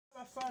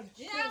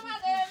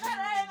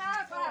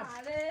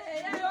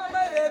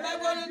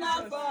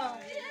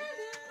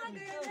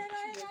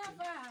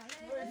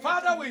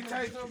Father, we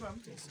thank you.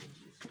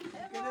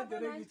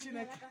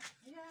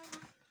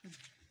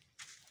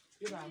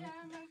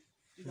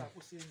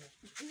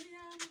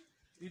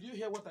 Did you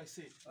hear what I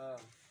said?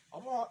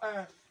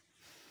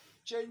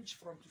 Change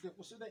from today.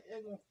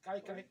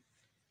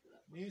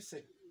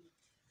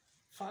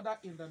 Father,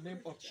 in the name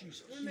of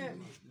Jesus,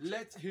 amen.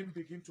 Let him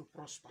begin to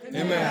prosper.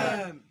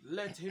 Amen.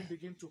 Let him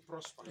begin to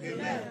prosper.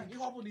 Amen.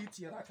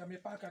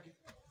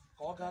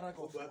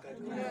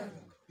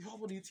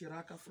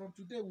 From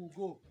today we'll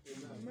go.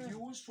 Amen. You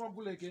won't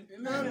struggle again.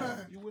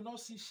 Amen. You will not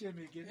see shame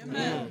again.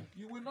 Amen.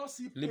 You will not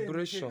see pain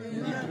liberation.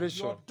 Again.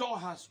 Liberation. Your door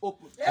has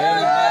opened.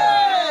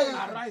 Amen.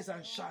 Arise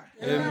and shine.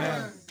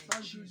 Amen.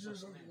 Thank you,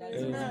 Jesus.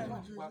 Amen.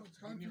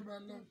 Thank you, my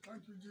Lord.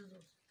 Thank you,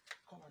 Jesus.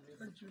 Come on,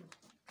 thank you.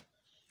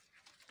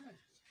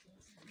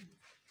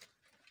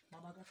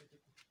 Mama got it.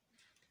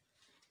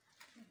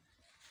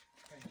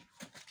 Thank you.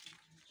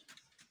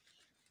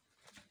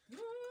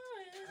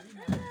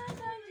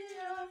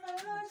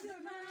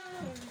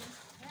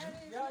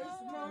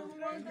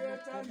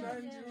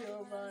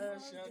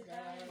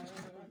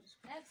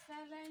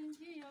 Excellent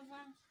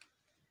Jehovah,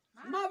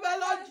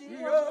 marvelous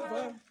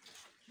Jehovah.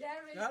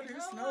 There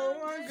is no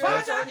one.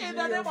 Father, in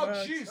the name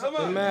of Jesus,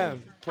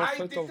 amen. I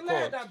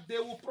declare that they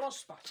will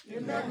prosper.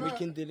 Amen.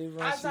 Making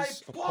deliverances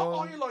as I pour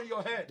oil on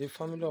your head, the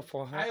family of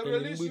our I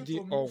release you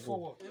to move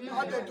forward. You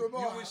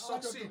will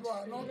succeed.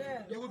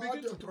 You will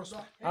begin to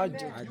prosper.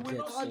 You will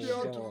not see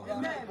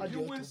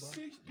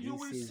shame. You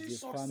will see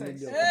success.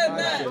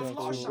 Amen. The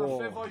Lord shall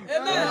favor you.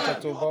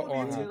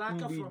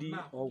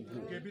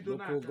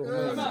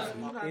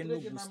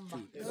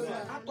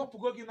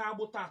 You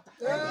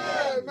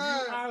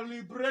are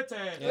liberated.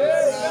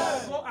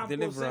 Go and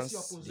Deliverance.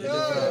 possess your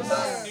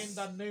possession. In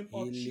the name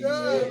of Jesus.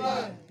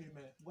 Amen.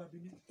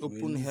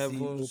 Open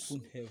heavens,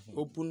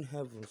 open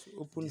heavens,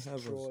 open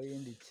heavens.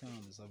 Destroying the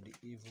charms of the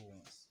evil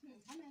ones.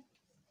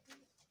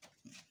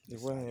 The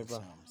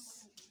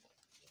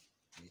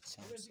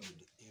charms of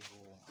the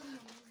evil ones.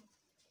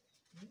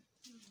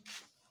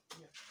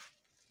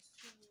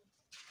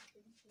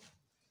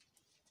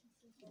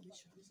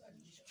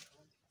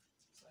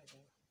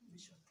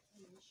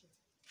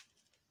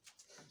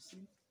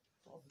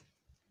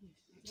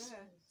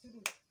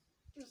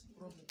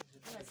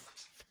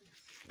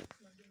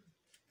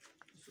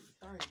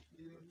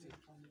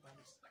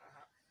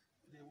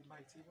 They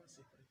might even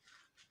separate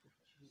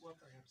what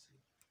I have seen.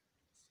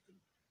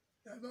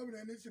 There's not been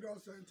any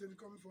serious thing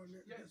coming from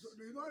it. Yes. So I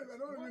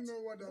don't even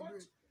know what they're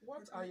doing.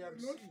 What I am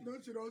seeing.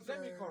 Don't serious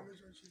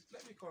relationship.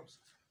 Let me come.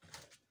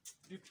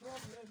 The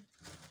problem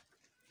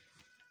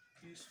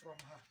is from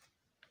her.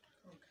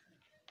 Okay.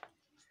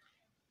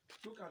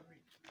 Look at me.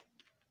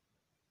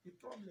 The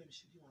problem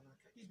she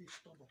is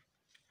stubborn.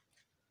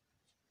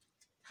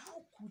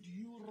 How could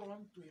you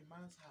run to a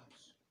man's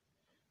house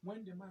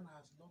when the man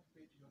has not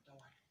paid your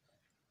dowry?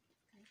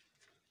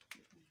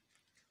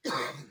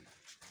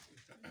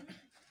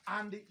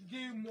 And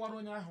give more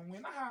on your home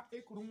when I have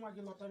a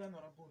kurumagi lottery or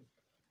a bone.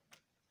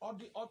 Or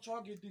the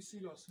ochog this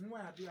serious,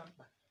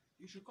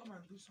 you should come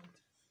and do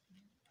something.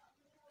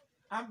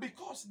 And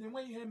because the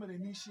way you have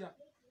initial,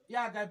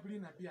 ya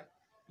bring a beer,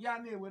 ya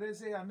ne where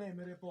say a name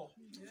a ball,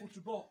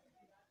 football,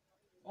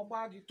 or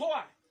baggy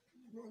toy.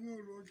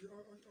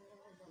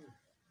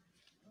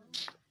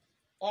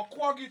 Or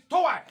quaggy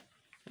toy.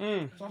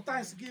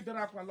 Sometimes give the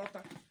aqua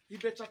lotta, you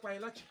betcha quite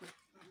electrical.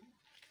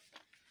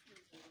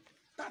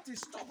 That is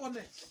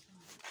stubbornness.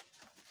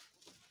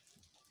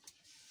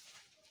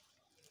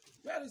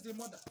 Where is the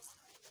mother?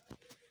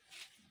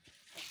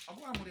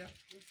 Why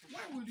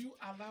will you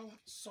allow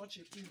such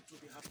a thing to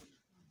be happening?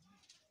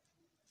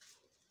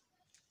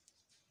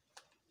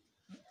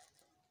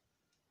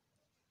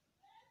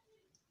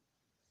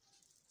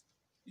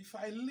 If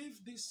I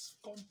leave this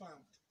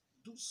compound,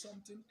 do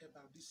something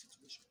about this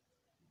situation.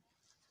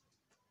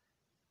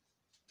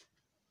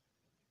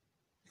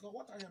 Because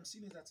what I am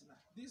seeing is that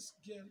now, this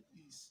girl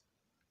is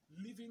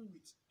living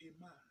with a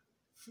man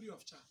free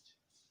of charge.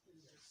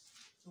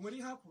 So when he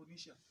have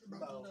provision,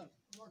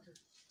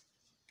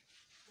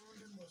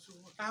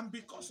 and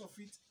because of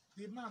it,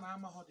 the man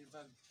had the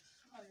value.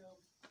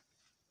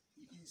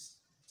 He is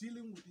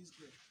dealing with this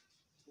girl,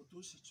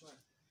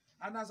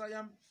 and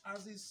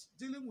as he's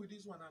dealing with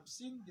this one, I'm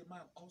seeing the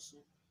man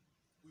also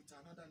with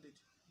another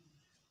lady.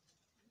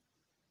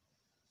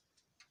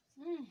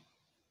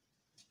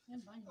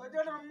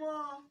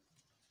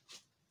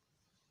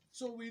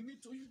 So we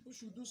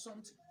should do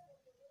something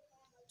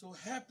to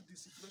help the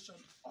situation.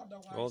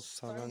 Otherwise, God's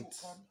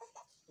servant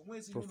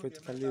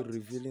prophetically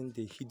revealing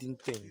the hidden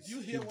things.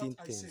 Hidden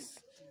things.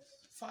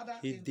 Father,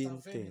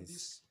 hidden things. In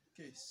this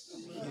case.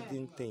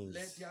 Hidden things.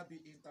 Let there be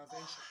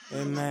intervention.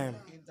 Amen.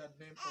 In the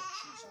name of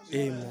Jesus.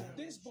 Amen.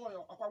 This boy,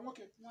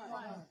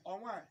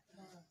 on why?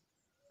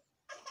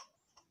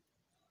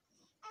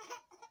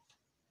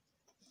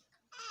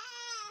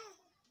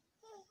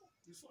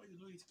 Before you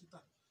know it,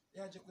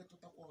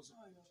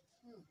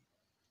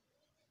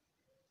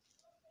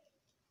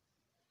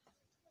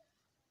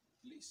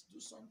 please do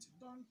something.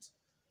 Don't.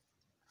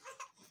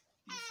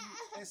 If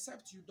you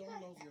accept you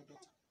don't love your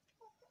daughter.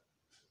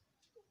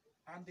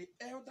 And the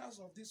elders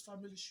of this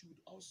family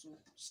should also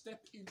step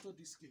into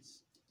this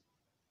case.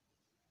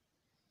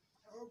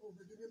 I hope we'll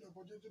be given the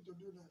opportunity to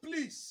do that.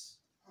 Please,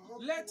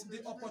 let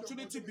the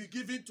opportunity be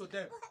given to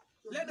them.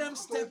 Let them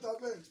step.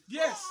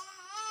 Yes.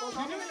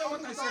 Did you hear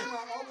what I said?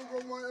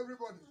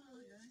 Everybody.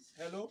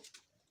 Hello?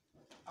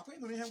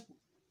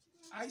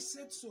 I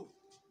said so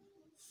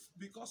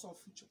because of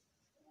future.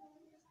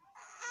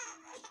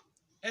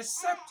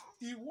 Except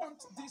he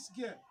wants this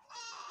girl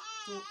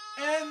to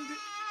end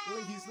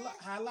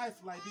her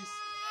life like this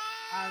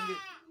and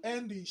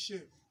end in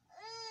shame.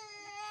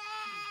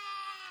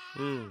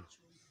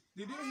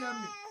 Did you hear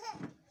me?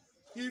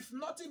 If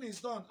nothing is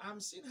done,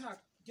 I'm seeing her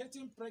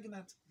getting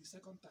pregnant the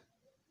second time.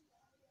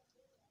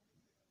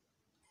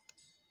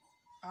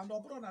 And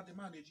Obron at the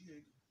man, he can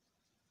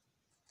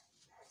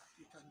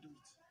do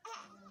it.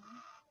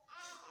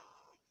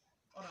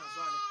 Or as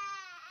well.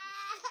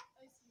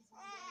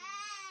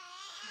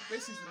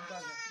 This is the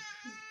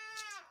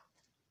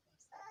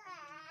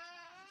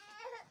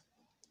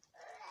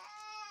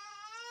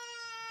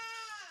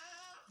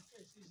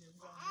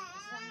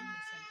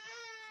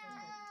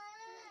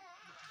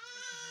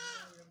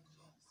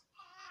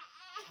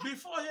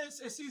before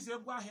he sees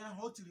him go here,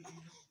 how to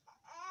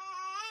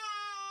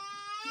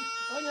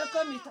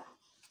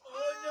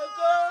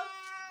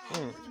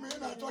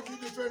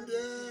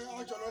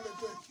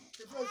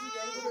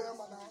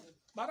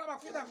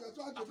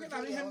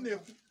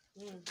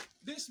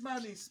this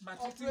man is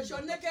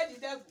Operation Naked the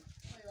Devil.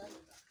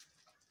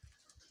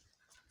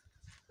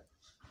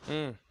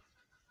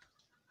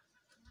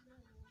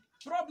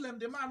 Problem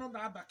the man on the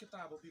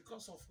Abakitabo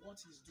because of what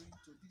he's doing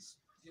to this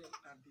girl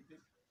and the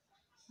baby.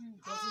 He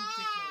doesn't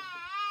take care of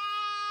them.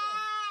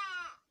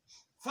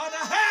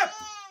 Father, help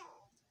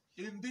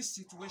in this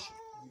situation.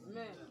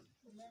 Amen.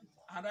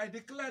 And I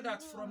declare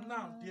that from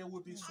now there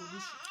will be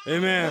solution.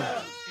 Amen.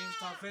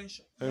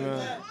 Intervention. Amen. In the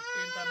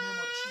name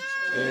of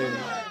Jesus.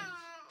 Amen.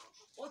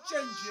 Or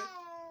change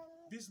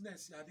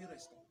business you are the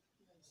rest.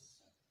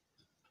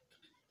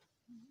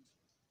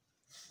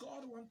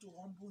 God want to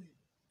humble him.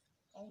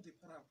 All the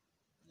proud.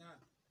 Now,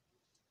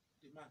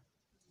 the man.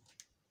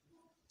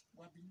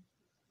 Wabin.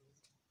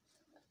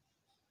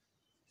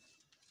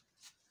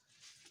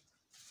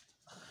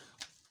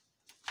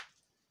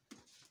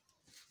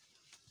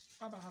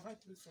 Abba, have I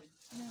prayed for you?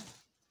 Yeah.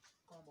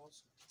 Come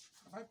also.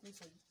 Have I prayed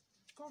for you?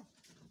 Come.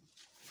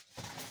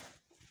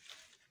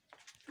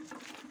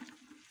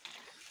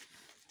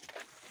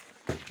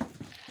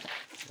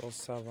 Your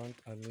servant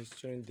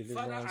administering Father,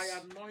 deliverance I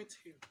anoint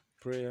him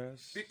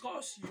prayers,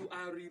 because you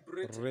are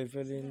liberated.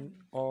 revealing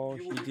all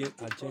hidden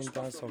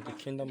agendas of the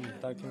kingdom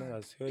of darkness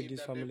has held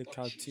this family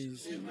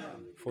captives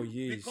for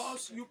years.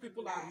 Because you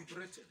people are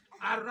liberated,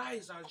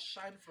 arise and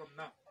shine from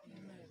now.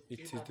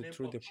 It is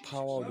through the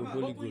power of the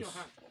Holy Ghost.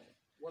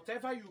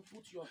 Whatever you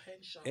put your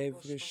hand shall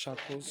Every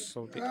shackles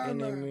of the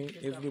enemy,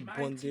 every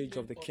bondage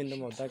of the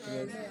kingdom of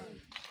darkness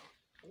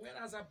where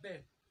has a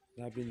bed?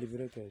 have been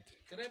liberated.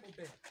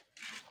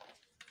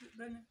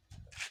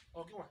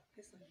 Okay, what?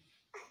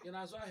 In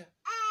Azaya.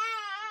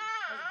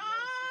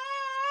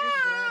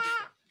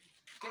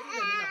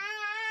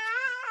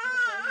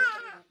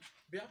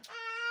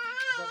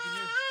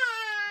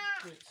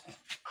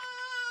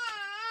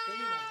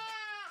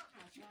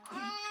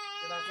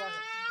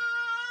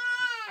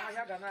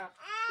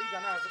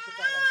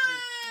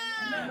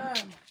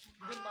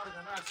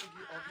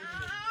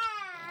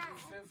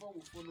 Favor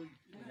will follow you.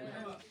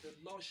 The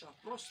Lord shall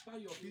prosper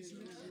your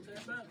business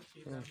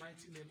in the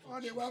mighty name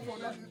of Jesus.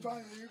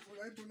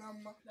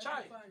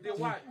 Child, the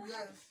wife.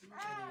 Yes.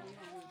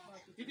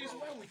 It is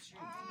well with you.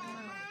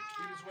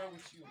 It is well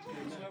with you. It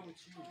is well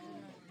with you.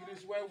 It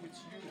is well with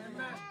you.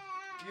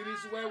 It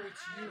is well with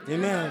you.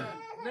 Amen.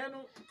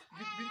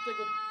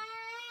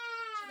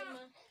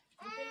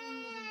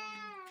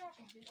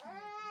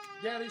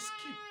 There is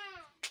key.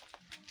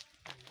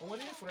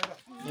 Forever.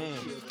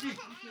 Key.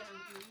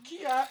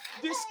 Key.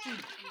 This key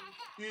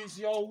is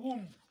your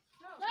womb.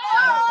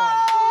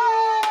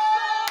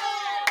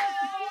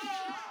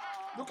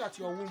 Look at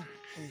your womb.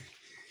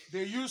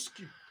 They use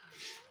key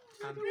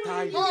and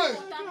tie it. You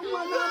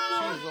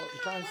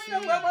can see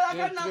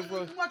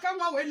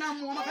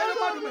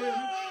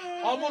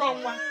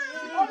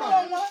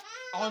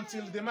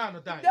until the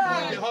man died.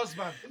 The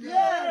husband.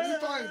 Yes.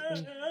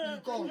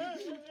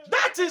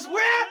 That is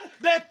where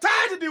they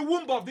tied the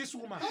womb of this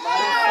woman.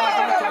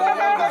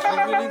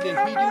 revealing the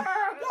hidden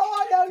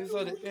things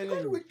of the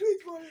enemy.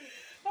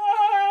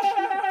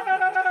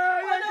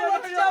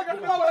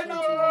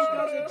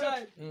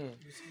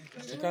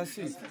 You can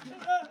see.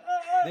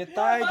 They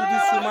tied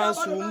this woman's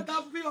womb.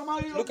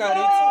 Look at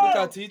it. Look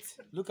at it.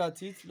 Look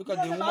at it. Look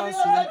at the woman's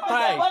womb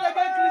tied.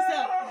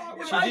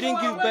 She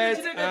didn't give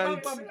birth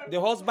and the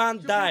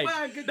husband died.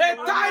 They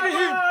tied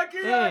him.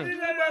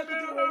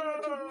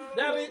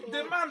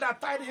 The man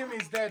that tied him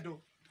is dead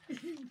though.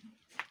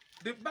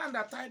 The man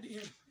that tied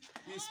him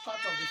is part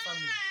of the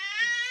family.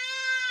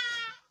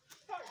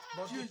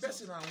 But the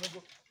person I won't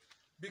go.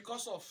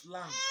 because of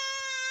land,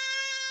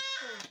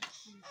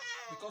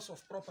 because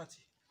of property.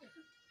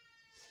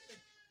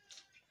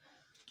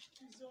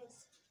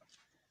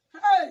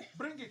 Hey!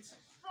 Bring it.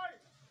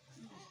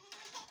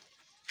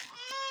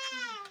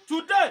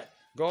 Today,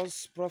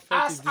 God's prophet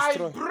is as I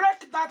destroyed.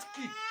 break that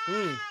key,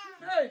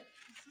 Hey!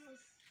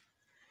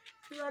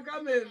 You are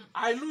coming.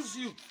 I lose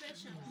you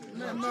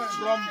Amen.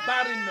 from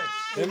barrenness.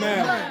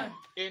 Amen.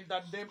 In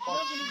the name of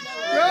Jesus.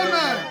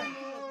 Amen.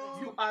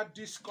 You are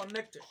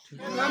disconnected.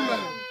 Amen.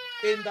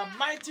 In the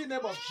mighty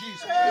name of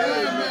Jesus.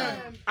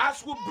 Amen.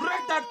 As we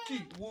break that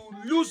key, we'll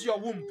lose your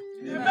womb.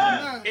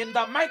 Amen. In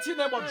the mighty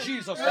name of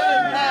Jesus.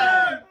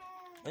 Amen.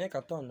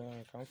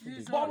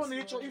 Bible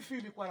nature, if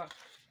you require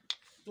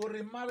to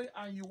remarry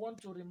and you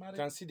want to remarry,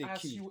 Can see the as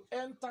key. you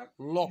enter,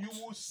 Locked, you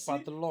will see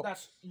padlocked.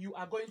 that you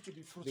are going to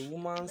be The fruitful.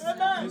 woman's,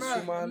 Amen. this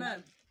woman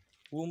Amen.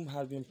 womb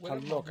has been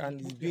padlocked and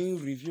is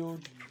being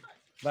revealed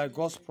by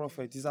God's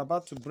prophet. He's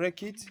about to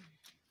break it.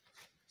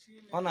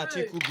 Ona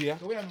chikubia.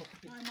 The way I know.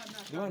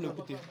 The one who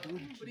put it.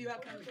 What do you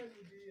have coming?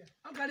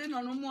 How can you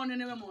know no more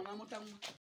than ever more?